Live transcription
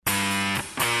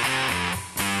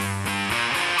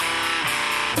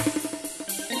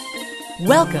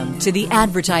Welcome to The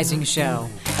Advertising Show,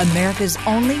 America's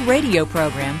only radio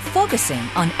program focusing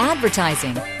on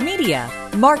advertising, media,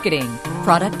 marketing,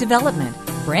 product development,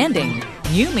 branding,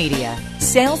 new media,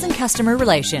 sales, and customer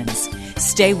relations.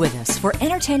 Stay with us for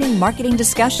entertaining marketing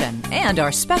discussion and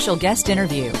our special guest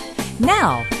interview.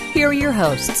 Now, here are your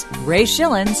hosts, Ray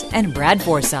Schillens and Brad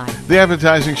Forsythe. The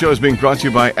Advertising Show is being brought to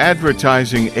you by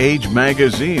Advertising Age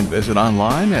Magazine. Visit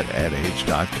online at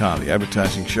adage.com. The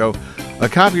Advertising Show, a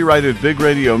copyrighted Big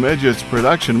Radio Midgets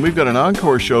production. We've got an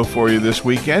encore show for you this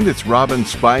weekend. It's Robyn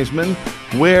Spizman.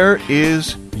 Where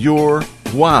is your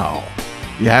wow?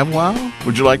 You have wow?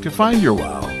 Would you like to find your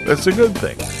wow? That's a good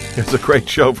thing. It's a great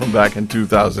show from back in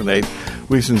 2008.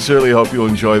 We sincerely hope you'll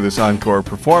enjoy this encore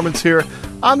performance here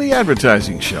on The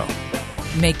Advertising Show.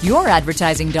 Make your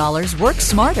advertising dollars work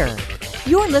smarter.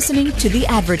 You're listening to The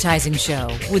Advertising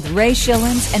Show with Ray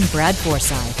Schillens and Brad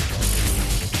Forsythe.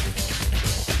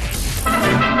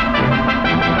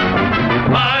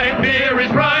 My beer is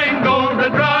Rheingold, the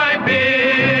dry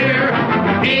beer.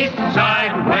 East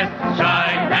side, west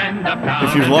side, and up down.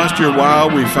 If you've lost your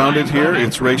wow, we found it here.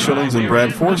 It's Ray Schillens and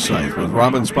Brad Forsythe with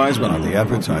Robyn Spizman on The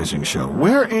Advertising Show.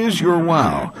 Where is your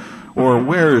wow? Or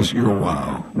where's your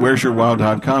wow?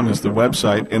 Where'syourwow.com is the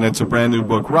website, and it's a brand new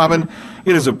book. Robyn,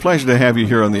 it is a pleasure to have you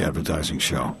here on The Advertising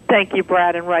Show. Thank you,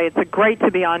 Brad and Ray. It's great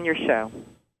to be on your show.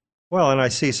 Well, and I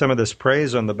see some of this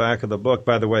praise on the back of the book,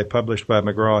 by the way, published by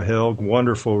McGraw-Hill.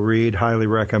 Wonderful read, highly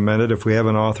recommended. If we have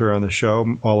an author on the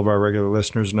show, all of our regular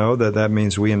listeners know that that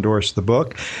means we endorse the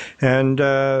book. And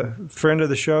friend of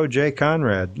the show, Jay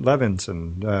Conrad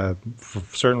Levinson,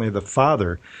 certainly the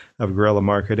father of guerrilla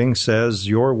marketing, says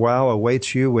your wow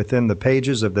awaits you within the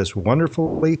pages of this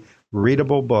wonderfully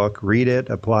readable book. Read it,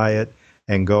 apply it,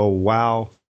 and go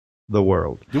wow the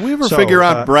world. Did we ever figure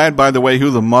out, Brad, by the way,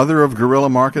 who the mother of guerrilla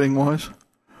marketing was?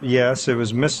 Yes, it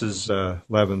was Mrs.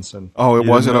 Levinson. Oh, it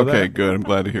wasn't? Okay, that? good. I'm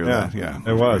glad to hear that. Yeah,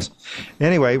 it was.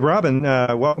 Anyway, Robyn,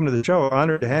 welcome to the show.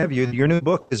 Honored to have you. Your new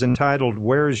book is entitled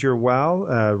Where's Your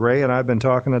Wow? Ray and I have been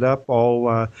talking it up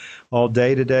all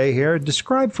day today here.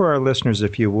 Describe for our listeners,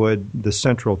 if you would, the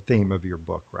central theme of your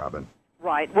book, Robyn.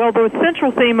 Right. Well, the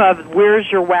central theme of Where's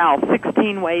Your Wow?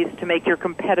 16 ways to make your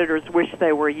competitors wish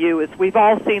they were you is we've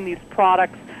all seen these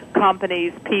products,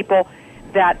 companies, people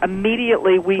that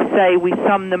immediately we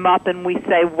sum them up and we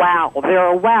say, wow,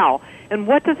 they're a wow. And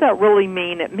what does that really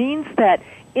mean? It means that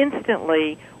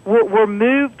instantly we're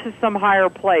moved to some higher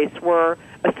place. We're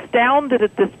astounded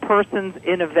at this person's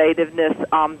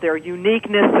innovativeness, their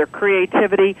uniqueness, their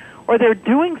creativity, or they're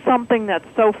doing something that's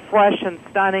so fresh and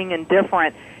stunning and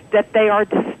different that they are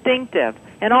distinctive.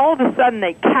 And all of a sudden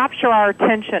they capture our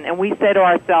attention and we say to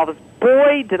ourselves,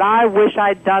 boy, did I wish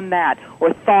I'd done that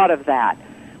or thought of that.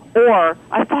 Or,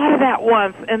 I thought of that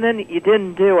once and then you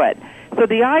didn't do it. So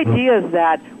the idea is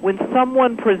that when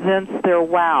someone presents their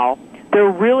wow, they're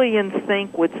really in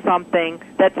sync with something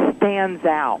that stands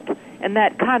out. And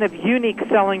that kind of unique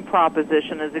selling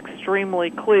proposition is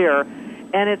extremely clear.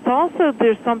 And it's also,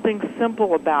 there's something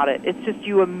simple about it. It's just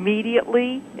you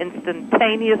immediately,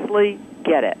 instantaneously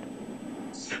get it.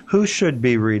 Who should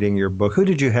be reading your book? Who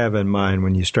did you have in mind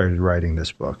when you started writing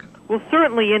this book? Well,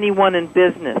 certainly anyone in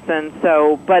business, and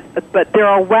so, but there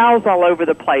are wows all over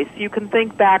the place. You can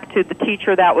think back to the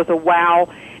teacher that was a wow,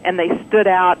 and they stood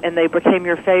out, and they became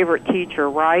your favorite teacher,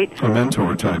 right? A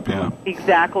mentor type, yeah.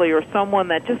 Exactly, or someone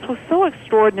that just was so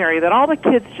extraordinary that all the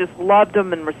kids just loved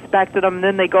them and respected them, and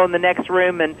then they go in the next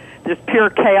room, and there's pure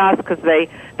chaos because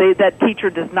that teacher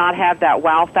does not have that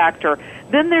wow factor.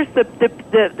 Then there's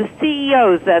the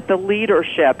CEOs that the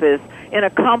leadership is in a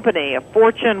company, a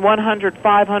Fortune 100,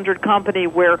 500 company,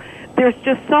 where there's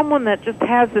just someone that just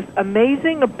has this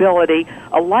amazing ability,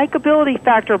 a likability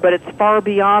factor, but it's far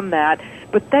beyond that.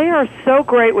 But they are so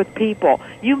great with people.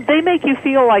 They make you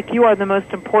feel like you are the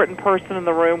most important person in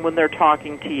the room when they're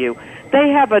talking to you. They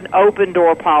have an open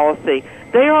door policy.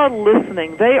 They are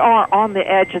listening. They are on the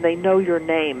edge, and they know your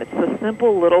name. It's the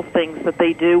simple little things that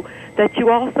they do that you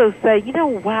also say,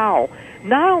 wow,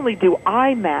 not only do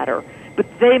I matter, but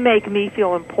they make me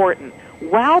feel important.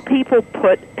 Wow, people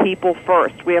put people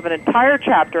first. We have an entire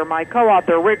chapter, my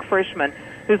co-author, Rick Frischman,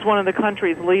 who's one of the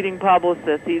country's leading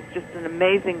publicists. He's just an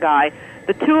amazing guy.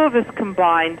 The two of us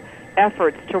combined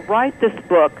efforts to write this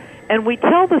book, and we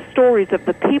tell the stories of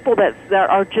the people that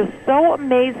are just so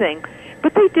amazing,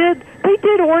 but they did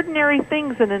ordinary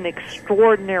things in an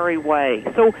extraordinary way.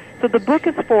 So the book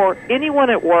is for anyone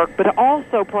at work, but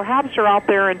also perhaps you're out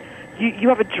there and you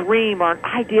have a dream or an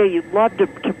idea you'd love to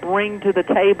bring to the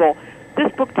table.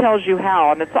 This book tells you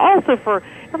how, and it's also for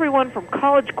everyone from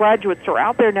college graduates who are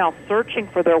out there now searching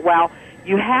for their wow.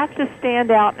 You have to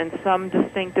stand out in some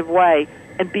distinctive way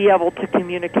and be able to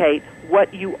communicate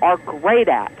what you are great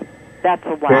at. That's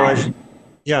a wow.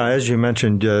 Well, as you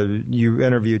mentioned, you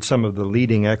interviewed some of the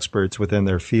leading experts within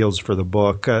their fields for the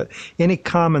book. Any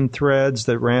common threads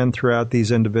that ran throughout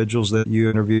these individuals that you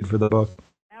interviewed for the book?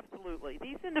 Absolutely.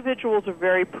 These individuals are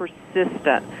very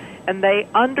persistent, and they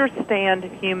understand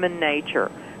human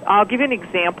nature. I'll give you an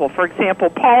example. For example,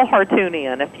 Paul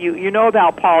Hartunian. If you know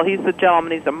about Paul, he's the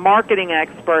gentleman. He's a marketing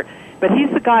expert, but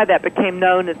he's the guy that became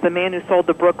known as the man who sold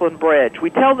the Brooklyn Bridge. We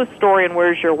tell the story in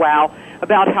Where's Your Wow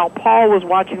about how Paul was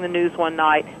watching the news one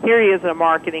night. Here he is, a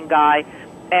marketing guy,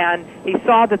 and he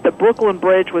saw that the Brooklyn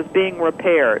Bridge was being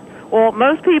repaired. Well,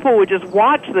 most people would just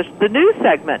watch the news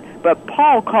segment, but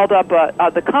Paul called up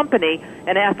the company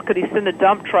and asked could he send a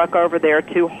dump truck over there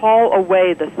to haul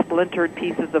away the splintered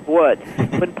pieces of wood.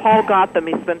 When Paul got them,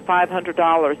 he spent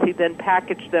 $500. He then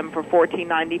packaged them for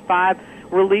 $14.95,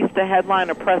 released a headline,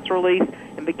 a press release,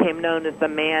 and became known as the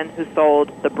man who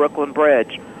sold the Brooklyn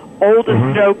Bridge.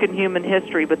 Oldest joke in human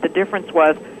history, but the difference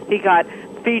was he got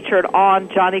featured on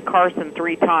Johnny Carson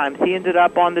 3 times. He ended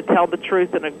up on To Tell the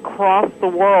Truth and across the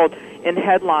world in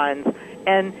headlines,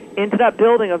 and ended up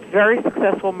building a very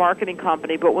successful marketing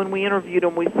company. But when we interviewed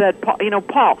him, we said,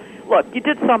 Paul, look, you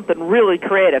did something really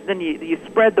creative. Then you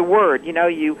spread the word.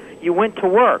 You went to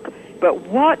work. But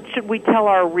what should we tell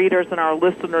our readers and our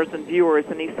listeners and viewers?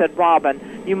 And he said,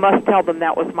 Robyn, you must tell them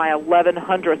that was my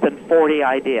 1140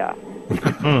 idea.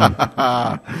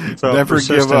 So never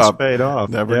give up. Paid off.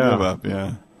 Never give up,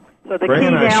 yeah. So the key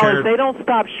now is they don't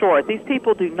stop short. These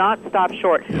people do not stop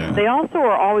short. Yeah. They also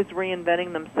are always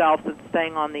reinventing themselves and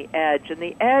staying on the edge, and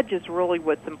the edge is really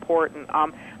what's important.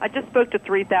 I just spoke to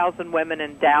 3,000 women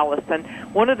in Dallas, and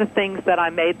one of the things that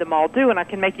I made them all do, and I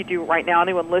can make you do right now,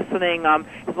 anyone listening,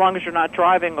 as long as you're not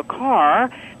driving a car,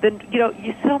 then,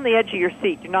 you sit on the edge of your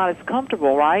seat. You're not as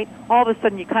comfortable, right? All of a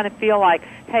sudden you kind of feel like,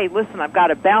 hey, listen, I've got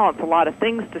to balance a lot of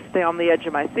things to stay on the edge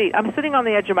of my seat. I'm sitting on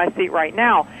the edge of my seat right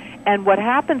now. And what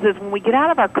happens is when we get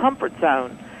out of our comfort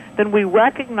zone, then we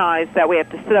recognize that we have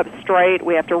to sit up straight,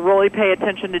 we have to really pay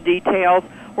attention to details.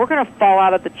 We're going to fall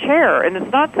out of the chair, and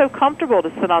it's not so comfortable to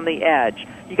sit on the edge.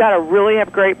 You got to really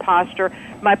have great posture.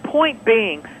 My point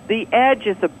being, the edge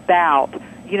is about,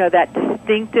 that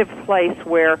distinctive place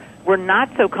where we're not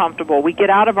so comfortable. We get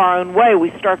out of our own way.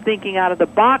 We start thinking out of the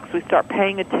box. We start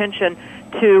paying attention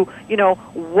to,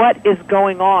 what is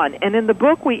going on. And in the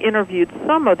book, we interviewed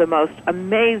some of the most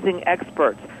amazing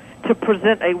experts to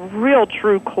present a real,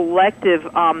 true collective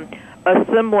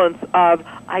assemblance of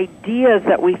ideas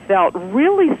that we felt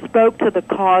really spoke to the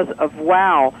cause of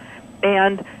wow.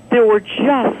 And there were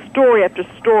just story after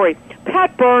story.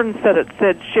 Pat Burns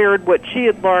shared what she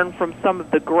had learned from some of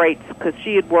the greats, because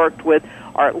she had worked with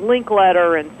Art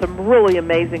Linkletter and some really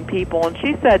amazing people. And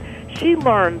she said she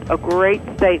learned a great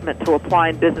statement to apply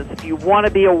in business. If you want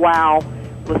to be a wow,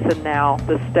 listen now.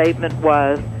 The statement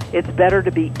was, it's better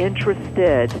to be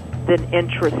interested than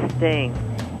interesting.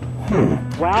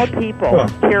 Wow people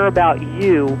care about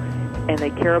you, and they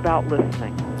care about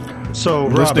listening. So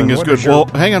listening Robyn, is good. Well,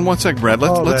 hang on one sec, Brad.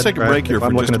 Let's take a break here for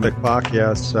I'm just a looking minute. at the clock.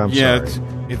 Yes, I'm sorry.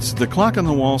 It's the clock on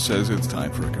the wall says it's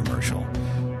time for a commercial.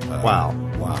 Wow.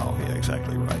 Yeah,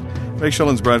 exactly right. Ray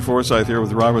Schillen's Brad Forsythe here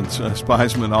with Robyn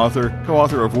Spizman,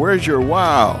 co-author of Where's Your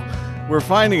Wow? We're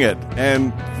finding it,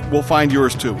 and we'll find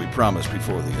yours too, we promise,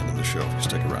 before the end of the show, if you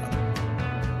stick around.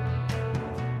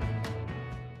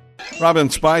 Robyn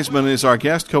Spizman is our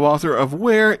guest, co-author of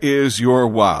Where Is Your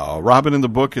Wow? Robyn, in the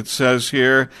book, it says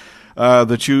here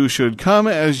that you should come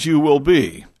as you will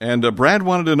be. And Brad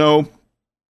wanted to know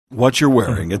what you're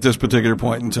wearing at this particular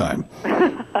point in time.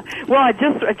 Well, I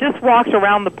just walked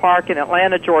around the park in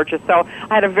Atlanta, Georgia, so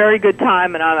I had a very good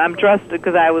time, and I'm dressed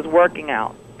because I was working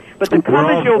out. But the come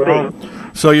as you'll be.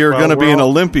 So you're going to be an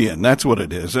Olympian. That's what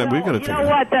it is. No, We've got to you know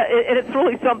what? It's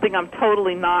really something I'm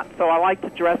totally not, so I like to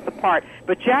dress the part.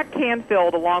 But Jack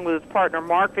Canfield, along with his partner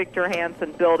Mark Victor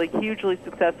Hansen, built a hugely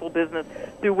successful business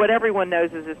through what everyone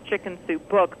knows is his Chicken Soup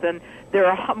books, and there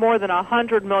are more than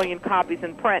 100 million copies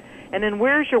in print. And in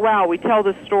Where's Your Wow, we tell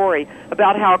this story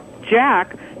about how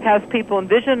Jack has people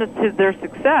envision their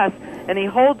success, and he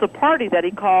holds a party that he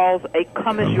calls a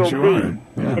Come As You'll Be.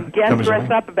 Yeah. And guests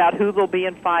dress up about who they'll be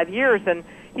in 5 years. And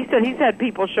he said he's had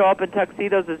people show up in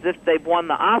tuxedos as if they've won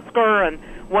the Oscar. And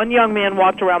one young man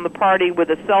walked around the party with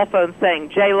a cell phone saying,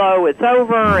 J-Lo, it's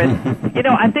over. And,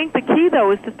 I think the key,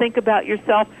 though, is to think about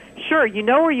yourself. Sure, you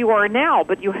know where you are now,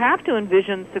 but you have to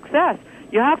envision success.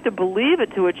 You have to believe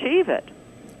it to achieve it.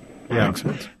 Yeah,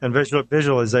 and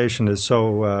visualization is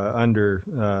so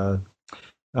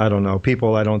I don't know.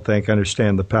 People, I don't think,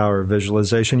 understand the power of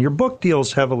visualization. Your book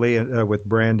deals heavily with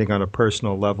branding on a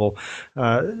personal level.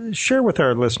 Share with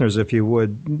our listeners, if you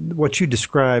would, what you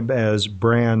describe as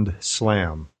brand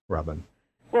slam, Robyn.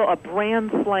 Well, a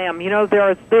brand slam,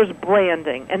 there's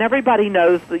branding, and everybody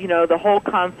knows, the whole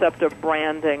concept of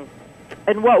branding.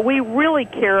 And what we really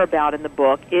care about in the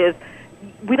book is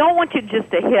we don't want you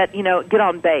just to hit, get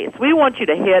on base. We want you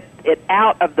to hit it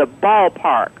out of the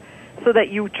ballpark, so that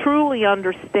you truly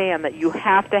understand that you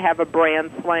have to have a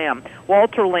brand slam.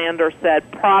 Walter Lander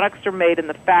said, products are made in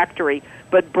the factory,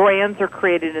 but brands are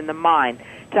created in the mind.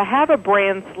 To have a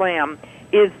brand slam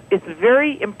is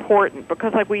very important,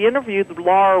 because like we interviewed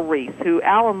Laura Reese,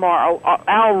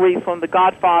 Al Reese, one of the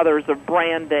godfathers of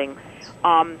branding.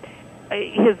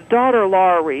 His daughter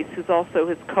Laura Reese, who's also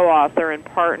his co-author and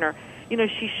partner,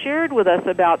 she shared with us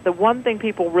about the one thing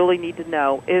people really need to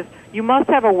know is you must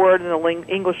have a word in the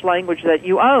English language that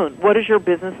you own. What does your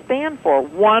business stand for?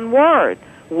 One word.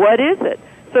 What is it?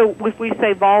 So if we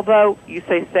say Volvo, you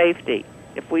say safety.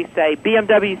 If we say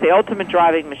BMW, you say ultimate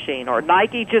driving machine, or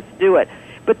Nike, just do it.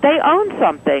 But they own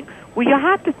something. Well, you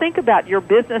have to think about your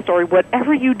business or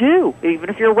whatever you do, even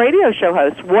if you're a radio show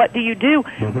host. What do you do?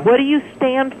 Mm-hmm. What do you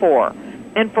stand for?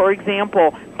 And, for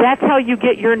example, that's how you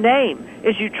get your name,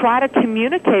 is you try to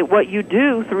communicate what you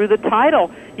do through the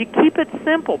title. You keep it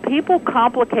simple. People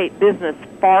complicate business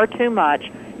far too much,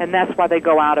 and that's why they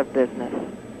go out of business.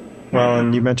 Well,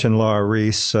 and you mentioned Laura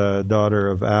Reese, daughter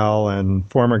of Al and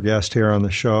former guest here on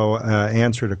the show,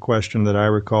 answered a question that I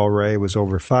recall, Ray, was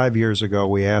over 5 years ago.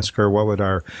 We asked her what would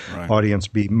our audience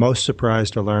be most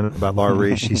surprised to learn about Laura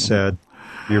Reese. She said,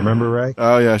 do you remember, Ray?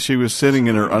 Oh, yeah, she was sitting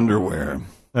in her underwear.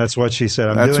 That's what she said.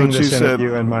 I'm doing this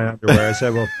interview in my underwear. I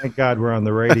said, well, thank God we're on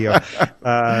the radio.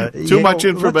 Too much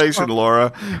information,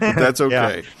 Laura, but that's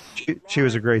okay. Yeah. She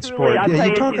was a great sport. I'll tell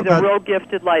you, she's a real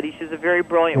gifted lady. She's a very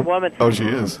brilliant woman. Oh, she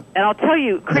is. And I'll tell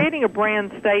you, creating a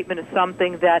brand statement is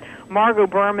something that Margot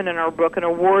Berman, in her book, an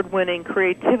award-winning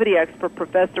creativity expert,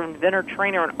 professor, inventor,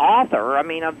 trainer, and author,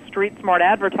 of street smart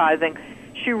advertising,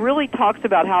 she really talks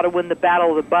about how to win the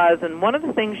battle of the buzz. And one of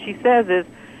the things she says is,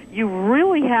 you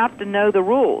really have to know the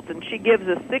rules. And she gives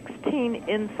us 16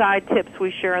 inside tips we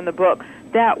share in the book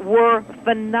that were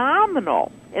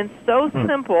phenomenal and so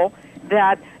simple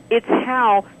that it's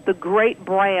how the great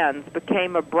brands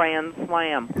became a brand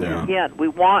slam. Yeah. Again, we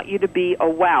want you to be a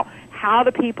wow. How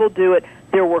do people do it?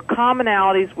 There were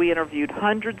commonalities. We interviewed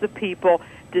hundreds of people,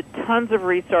 did tons of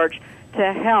research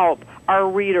to help our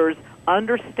readers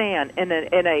understand.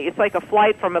 It's like a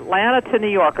flight from Atlanta to New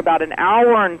York, about an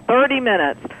hour and 30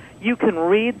 minutes. You can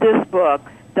read this book,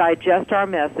 digest our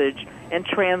message, and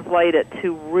translate it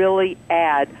to really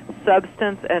add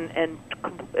substance and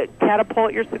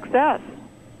catapult your success.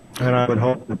 And I would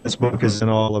hope that this book is in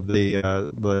all of the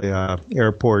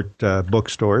airport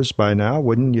bookstores by now,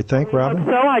 wouldn't you think, Robyn?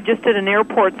 So I just did an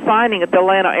airport signing at the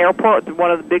Atlanta airport,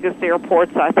 one of the biggest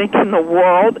airports, I think, in the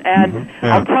world. And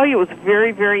I'll tell you, it was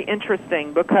very, very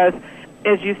interesting because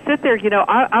as you sit there,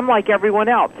 I'm like everyone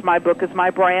else. My book is my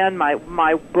brand.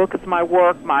 My book is my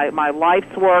work, my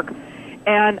life's work.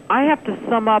 And I have to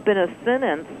sum up in a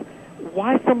sentence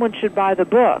why someone should buy the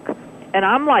book. And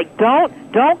I'm like,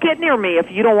 don't get near me if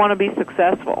you don't want to be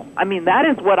successful. That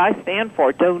is what I stand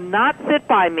for. Do not sit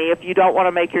by me if you don't want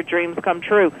to make your dreams come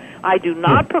true. I do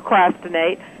not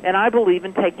procrastinate, and I believe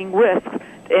in taking risks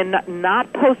and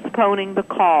not postponing the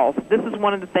calls. This is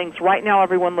one of the things right now,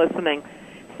 everyone listening.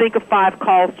 Think of 5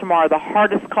 calls tomorrow, the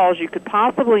hardest calls you could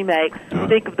possibly make.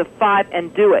 Think of the 5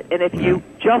 and do it. And if you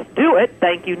just do it,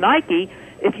 thank you, Nike,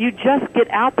 if you just get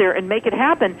out there and make it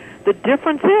happen, the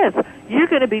difference is you're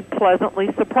going to be pleasantly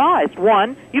surprised.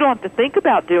 One, you don't have to think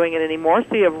about doing it anymore,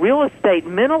 so you have real estate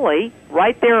mentally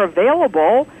right there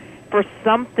available for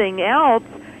something else.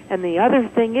 And the other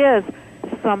thing is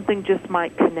something just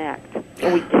might connect.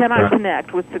 And we cannot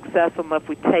connect with success unless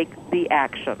we take the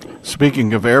action.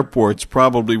 Speaking of airports,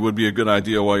 probably would be a good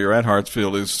idea while you're at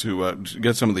Hartsfield is to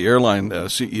get some of the airline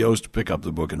CEOs to pick up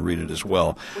the book and read it as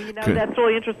well. Well, that's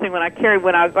really interesting. When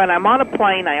I'm on a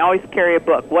plane, I always carry a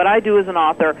book. What I do as an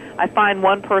author, I find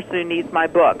one person who needs my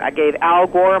book. I gave Al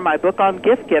Gore my book on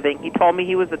gift giving. He told me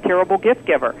he was a terrible gift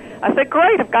giver. I said,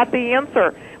 great, I've got the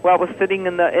answer. Well, I was sitting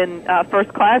in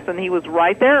first class, and he was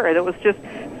right there, and it was just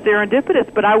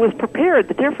serendipitous, but I was prepared.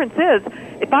 The difference is,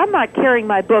 if I'm not carrying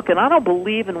my book and I don't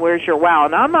believe in Where's Your Wow,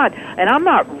 and I'm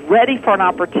not ready for an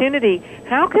opportunity,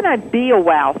 how can I be a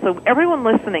wow? So everyone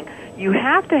listening, you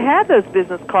have to have those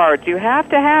business cards. You have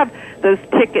to have those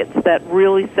tickets that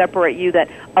really separate you, that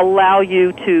allow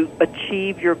you to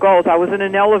achieve your goals. I was in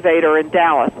an elevator in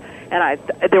Dallas, and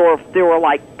there were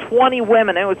like 20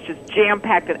 women. It was just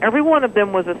jam-packed, and every one of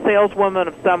them was a saleswoman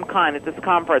of some kind at this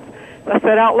conference. So I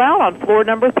said out loud on floor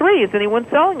number 3, is anyone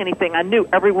selling anything? I knew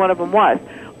every one of them was.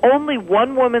 Only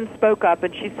one woman spoke up,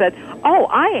 and she said, oh,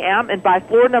 I am, and by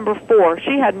floor number 4,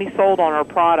 she had me sold on her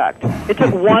product. It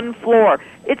took one floor.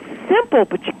 It's simple,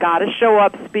 but you got to show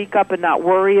up, speak up, and not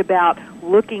worry about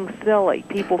looking silly.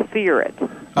 People fear it.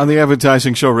 On the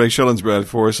Advertising Show, Ray Schillin's Brad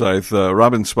Forsythe.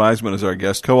 Robyn Spizman is our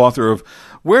guest, co-author of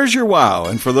Where's Your Wow?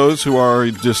 And for those who are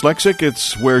dyslexic,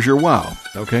 it's Where's Your Wow?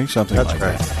 Okay, something That's like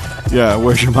right. that. Yeah,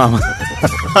 where's your mama?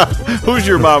 Who's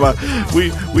your mama?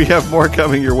 We have more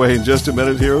coming your way in just a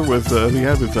minute here with the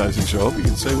Advertising Show. Hope you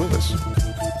can stay with us.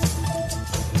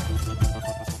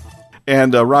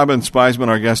 And Robyn Spizman,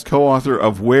 our guest, co-author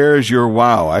of Where's Your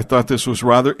Wow? I thought this was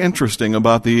rather interesting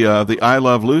about the I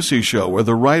Love Lucy show, where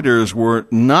the writers were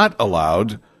not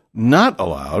allowed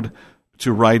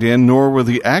to write in, nor were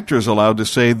the actors allowed to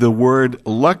say the word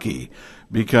lucky,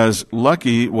 because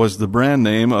Lucky was the brand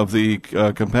name of the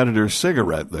competitor's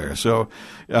cigarette there. So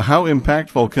how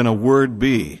impactful can a word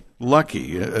be?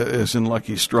 Lucky, as in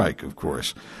Lucky Strike, of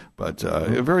course. But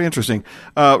very interesting.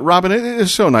 Robyn, it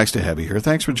is so nice to have you here.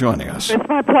 Thanks for joining us. It's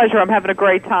my pleasure. I'm having a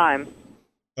great time.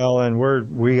 Well, and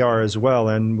we are as well,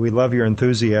 and we love your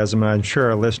enthusiasm, and I'm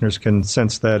sure our listeners can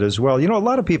sense that as well. You know, a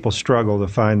lot of people struggle to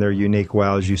find their unique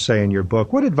wow, as you say in your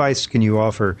book. What advice can you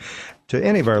offer to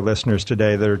any of our listeners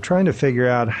today that are trying to figure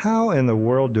out how in the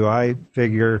world do I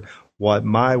figure what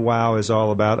my wow is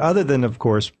all about, other than, of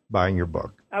course, buying your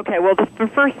book? Okay, well, the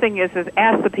first thing is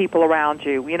ask the people around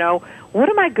you. You know, what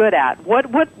am I good at? Why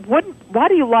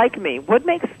do you like me? What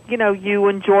makes, you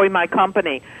enjoy my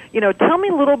company? Tell me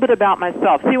a little bit about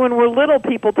myself. See, when we're little,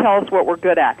 people tell us what we're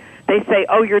good at. They say,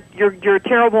 oh, you're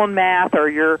terrible in math, or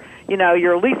you're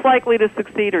least likely to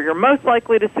succeed, or you're most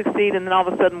likely to succeed, and then all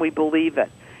of a sudden we believe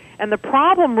it. And the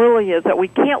problem really is that we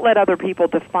can't let other people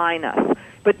define us,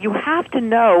 but you have to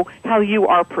know how you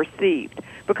are perceived.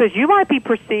 Because you might be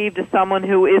perceived as someone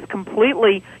who is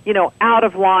completely, out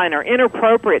of line or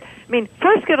inappropriate. I mean,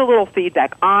 first get a little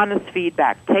feedback, honest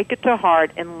feedback. Take it to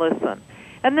heart and listen.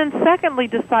 And then secondly,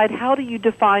 decide how do you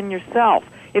define yourself.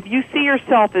 If you see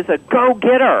yourself as a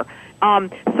go-getter,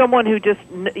 someone who just,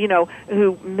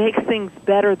 who makes things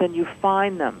better than you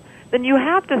find them, then you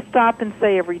have to stop and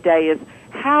say every day is,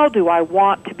 how do I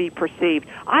want to be perceived?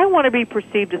 I want to be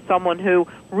perceived as someone who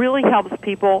really helps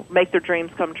people make their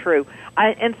dreams come true.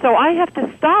 And so I have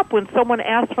to stop when someone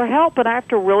asks for help, and I have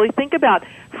to really think about,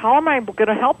 how am I going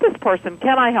to help this person?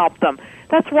 Can I help them?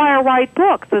 That's why I write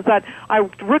books.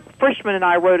 Rick Frischman and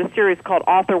I wrote a series called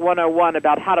Author 101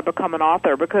 about how to become an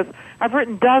author, because I've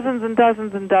written dozens and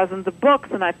dozens and dozens of books,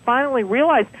 and I finally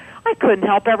realized I couldn't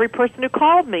help every person who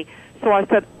called me. So I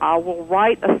said, I will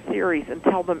write a series and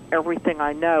tell them everything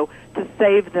I know to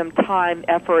save them time,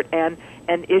 effort, and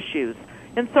issues.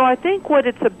 And so I think what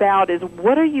it's about is,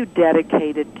 what are you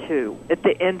dedicated to at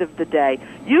the end of the day?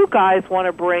 You guys want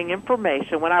to bring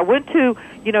information. When I went to,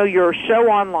 your show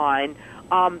online,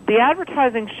 the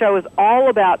Advertising Show is all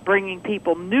about bringing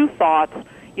people new thoughts,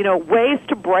 ways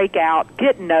to break out,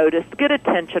 get noticed, get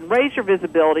attention, raise your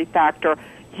visibility factor.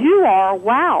 You are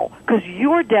wow, because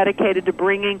you are dedicated to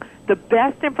bringing the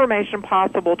best information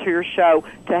possible to your show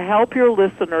to help your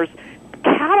listeners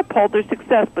catapult their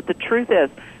success. But the truth is,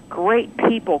 great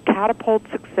people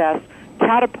catapulted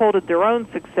their own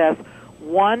success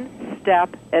one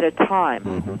step at a time.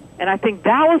 Mm-hmm. And I think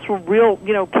that was a real,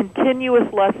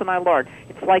 continuous lesson I learned.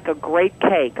 It's like a great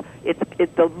cake.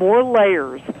 It's the more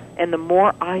layers and the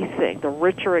more icing, the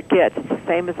richer it gets. It's the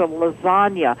same as a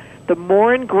lasagna. The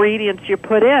more ingredients you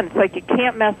put in, it's like you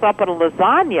can't mess up on a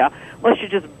lasagna unless you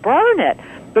just burn it,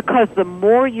 because the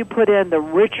more you put in, the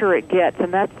richer it gets,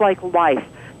 and that's like life.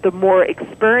 The more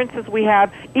experiences we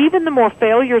have, even the more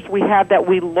failures we have that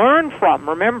we learn from,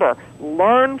 remember,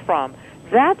 learn from,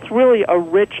 that's really a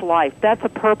rich life. That's a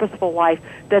purposeful life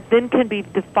that then can be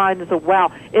defined as a wow.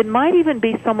 It might even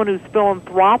be someone who's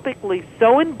philanthropically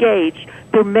so engaged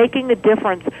they're making a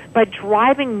difference by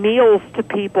driving meals to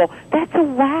people. That's a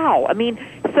wow. I mean,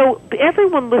 so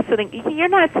everyone listening,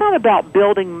 it's not about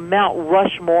building Mount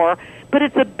Rushmore, but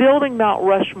it's a building Mount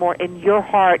Rushmore in your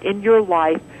heart, in your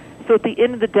life, so at the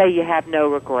end of the day you have no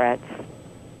regrets.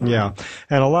 Yeah,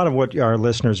 and a lot of what our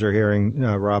listeners are hearing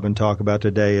Robyn talk about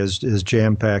today is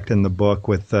jam-packed in the book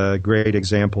with great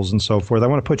examples and so forth. I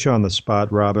want to put you on the spot,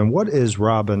 Robyn. What is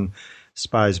Robyn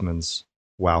Spizman's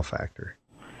wow factor?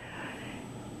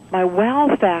 My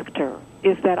wow factor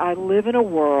is that I live in a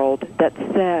world that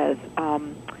says,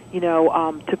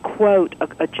 to quote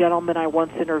a gentleman I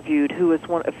once interviewed who is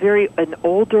an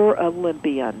older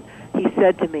Olympian. he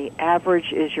said to me,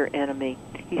 average is your enemy.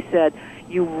 He said,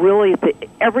 you really,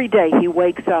 every day he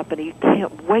wakes up and he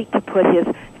can't wait to put his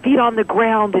feet on the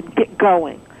ground and get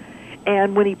going.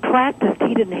 And when he practiced,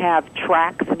 he didn't have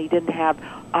tracks and he didn't have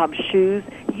shoes.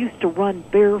 He used to run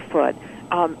barefoot.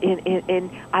 And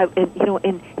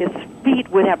his feet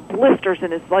would have blisters,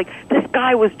 and it's like this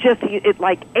guy was just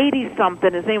like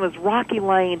 80-something. His name was Rocky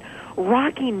Lane.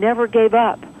 Rocky never gave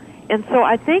up. And so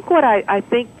I think what I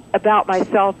think about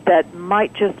myself that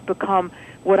might just become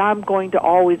what I'm going to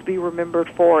always be remembered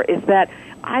for is that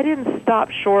I didn't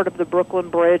stop short of the Brooklyn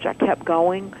Bridge. I kept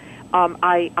going.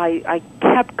 I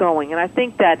kept going, and I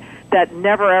think that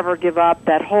never ever give up.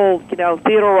 That whole,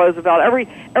 Theodore Roosevelt.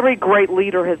 Every great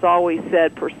leader has always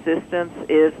said persistence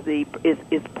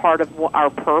is part of our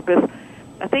purpose.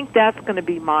 I think that's going to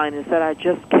be mine. Is that I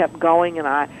just kept going, and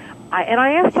I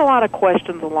asked a lot of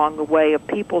questions along the way of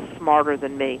people smarter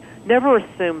than me. Never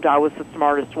assumed I was the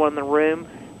smartest one in the room,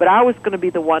 but I was going to be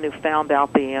the one who found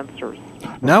out the answers.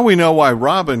 Now we know why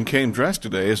Robyn came dressed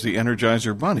today as the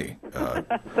Energizer Bunny.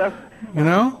 And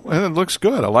it looks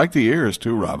good. I like the ears,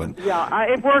 too, Robyn. Yeah,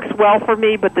 it works well for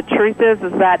me, but the truth is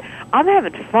that I'm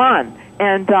having fun.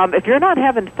 And if you're not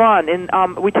having fun, and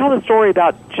we tell the story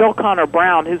about Jill Connor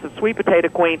Brown, who's a sweet potato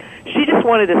queen. She just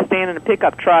wanted to stand in a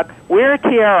pickup truck, wear a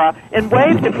tiara, and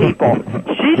wave to people.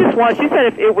 She said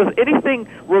if it was anything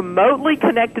remotely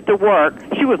connected to work,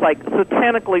 she was like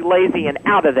satanically lazy and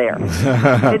out of there.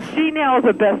 And she now is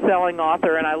a best-selling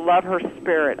author, and I love her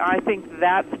spirit. I think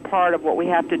that's part of what we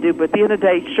have to do. But at the end of the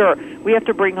day, sure, we have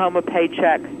to bring home a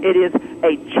paycheck. It is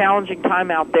a challenging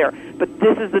time out there. But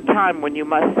this is the time when you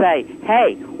must say,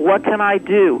 hey, what can I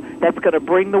do that's going to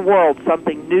bring the world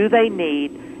something new they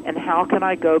need, and how can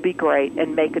I go be great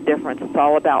and make a difference? It's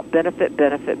all about benefit,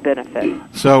 benefit, benefit.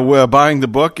 So buying the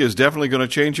book is definitely going to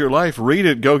change your life. Read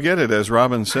it, go get it, as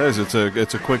Robyn says. It's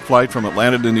a quick flight from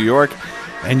Atlanta to New York.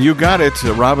 And you got it,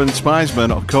 Robyn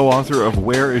Spizman, co-author of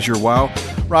Where Is Your Wow?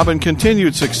 Robyn,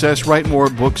 continued success, write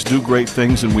more books, do great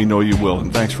things, and we know you will.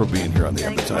 And thanks for being here on the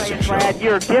Advertising Show. Brad,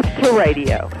 you're a gift to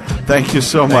radio. Thank you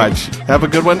so much. Have a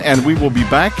good one, and we will be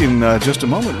back in just a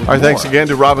moment. Our thanks again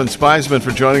to Robyn Spizman for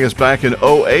joining us back in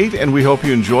 2008, and we hope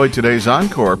you enjoyed today's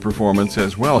encore performance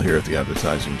as well here at the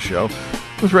Advertising Show.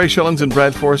 With Ray Schillens and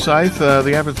Brad Forsythe,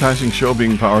 the Advertising Show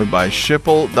being powered by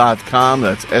Schipul.com.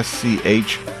 That's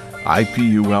SCHIPUL.com.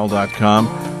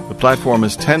 The platform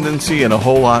is Tendency and a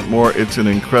whole lot more. It's an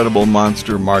incredible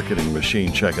monster marketing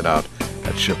machine. Check it out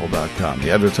at Schipul.com. The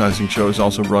Advertising Show is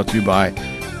also brought to you by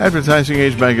Advertising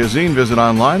Age Magazine. Visit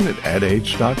online at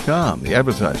adage.com. The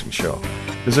Advertising Show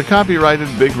is a copyrighted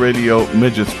Big Radio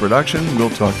Midgets production. We'll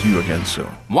talk to you again soon.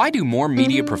 Why do more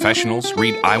media professionals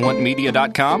read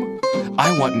iWantMedia.com?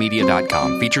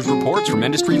 iWantMedia.com features reports from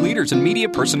industry leaders and media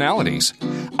personalities.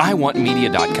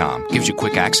 iWantMedia.com gives you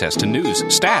quick access to news,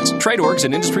 stats, trade orgs,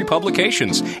 and industry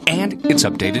publications, and it's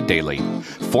updated daily.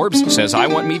 Forbes says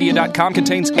iWantMedia.com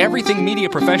contains everything media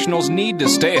professionals need to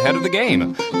stay ahead of the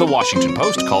game. The Washington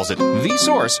Post calls it the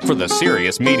source for the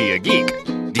serious media geek.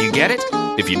 Do you get it?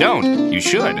 If you don't, you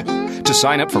should. To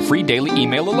sign up for free daily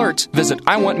email alerts, visit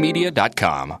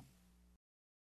iWantMedia.com.